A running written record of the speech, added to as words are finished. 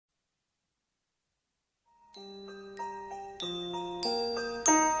Good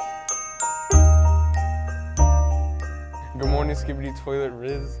morning, Skibbity Toilet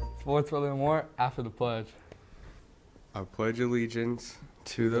Riz. Sports, really more after the pledge. I pledge allegiance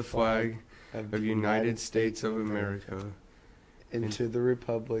to the flag of the United States of America and to the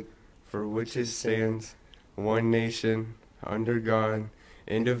republic for which it stands, one nation, under God,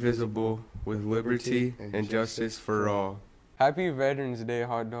 indivisible, with liberty and justice for all. Happy Veterans Day,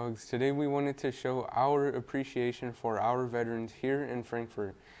 hot dogs. Today we wanted to show our appreciation for our veterans here in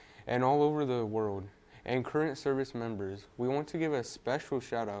Frankfurt and all over the world, and current service members. We want to give a special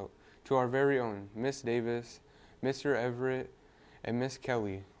shout out to our very own Miss Davis, Mr. Everett, and Miss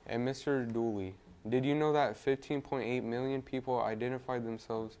Kelly, and Mr. Dooley. Did you know that 15.8 million people identified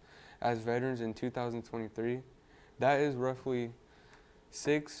themselves as veterans in 2023? That is roughly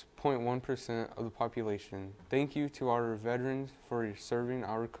 6.1% of the population. Thank you to our veterans for serving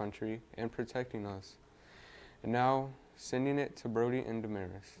our country and protecting us. And now, sending it to Brody and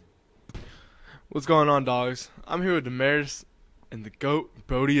Damaris. What's going on, dogs? I'm here with Damaris, and the GOAT,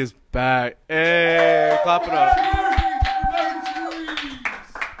 Brody, is back. Hey, clap it up.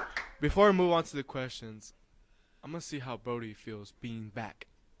 Before we move on to the questions, I'm going to see how Brody feels being back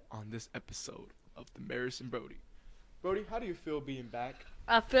on this episode of Damaris and Brody. Brody, how do you feel being back?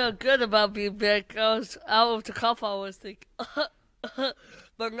 I feel good about being back. I was out of the cough. I was thinking,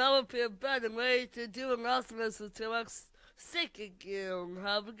 but now I feel better and ready to do announcements until I'm sick again.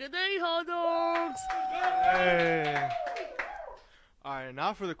 Have a good day, hot dogs. Hey. All right,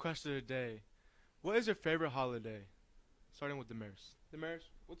 now for the question of the day. What is your favorite holiday? Starting with Damaris. Damaris,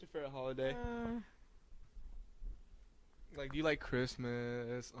 what's your favorite holiday? Like, do you like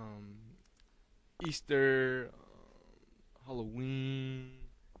Christmas, Easter, Halloween,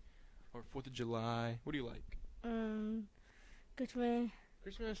 or 4th of July? What do you like? Christmas.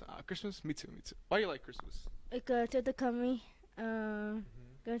 Christmas? Christmas? Me too. Why do you like Christmas? Because it's coming.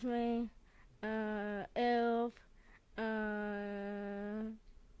 Christmas. Elf.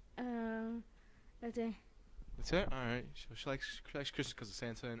 That's it. That's it? Alright. She likes Christmas because of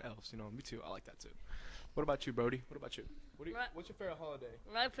Santa and elves. You know, me too. I like that too. What about you, Brody? What about you? What's your favorite holiday?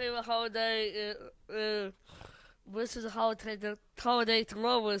 My favorite holiday is which is a holiday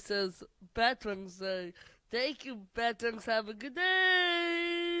tomorrow, which is Veterans Day. Thank you, veterans. Have a good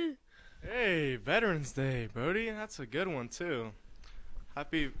day. Hey, Veterans Day, Brody. That's a good one too.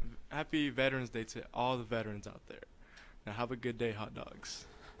 Happy Veterans Day to all the veterans out there. Now have a good day, hot dogs.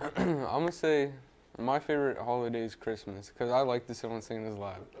 I'm going to say my favorite holiday is Christmas because I like to sit on Santa's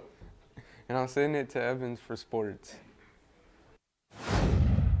lap. And I'm sending it to Evans for sports.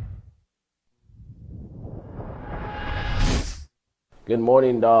 Good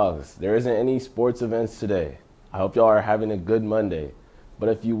morning, dogs. There isn't any sports events today. I hope y'all are having a good Monday. But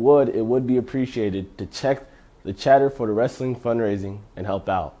if you would, it would be appreciated to check the chatter for the wrestling fundraising and help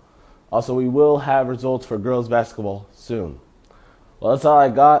out. Also, we will have results for girls basketball soon. Well, that's all I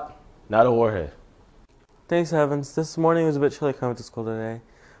got. Now to Jorge. Thanks, Evans. This morning was a bit chilly coming to school today.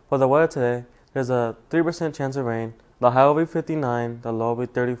 For the weather today, there's a 3% chance of rain. The high will be 59, the low will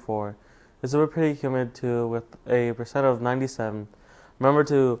be 34. This will be pretty humid too, with a percent of 97. Remember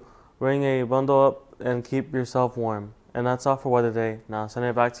to bring a bundle up and keep yourself warm. And that's all for weather today. Now send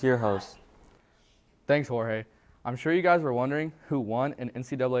it back to your host. Thanks, Jorge. I'm sure you guys were wondering who won in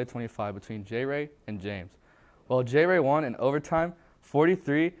NCAA 25 between J-Ray and James. Well, J-Ray won in overtime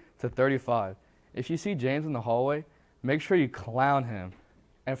 43-35. If you see James in the hallway, make sure you clown him.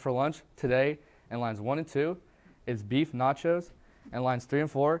 And for lunch today, in lines 1 and 2, it's beef nachos, and lines 3 and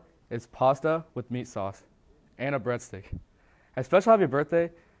 4, it's pasta with meat sauce and a breadstick. A special happy birthday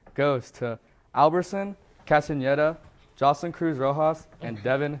goes to Alberson Castaneda, Jocelyn Cruz Rojas, and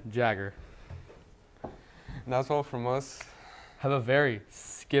Devin Jagger. That's all from us. Have a very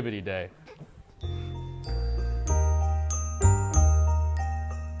skibbity day.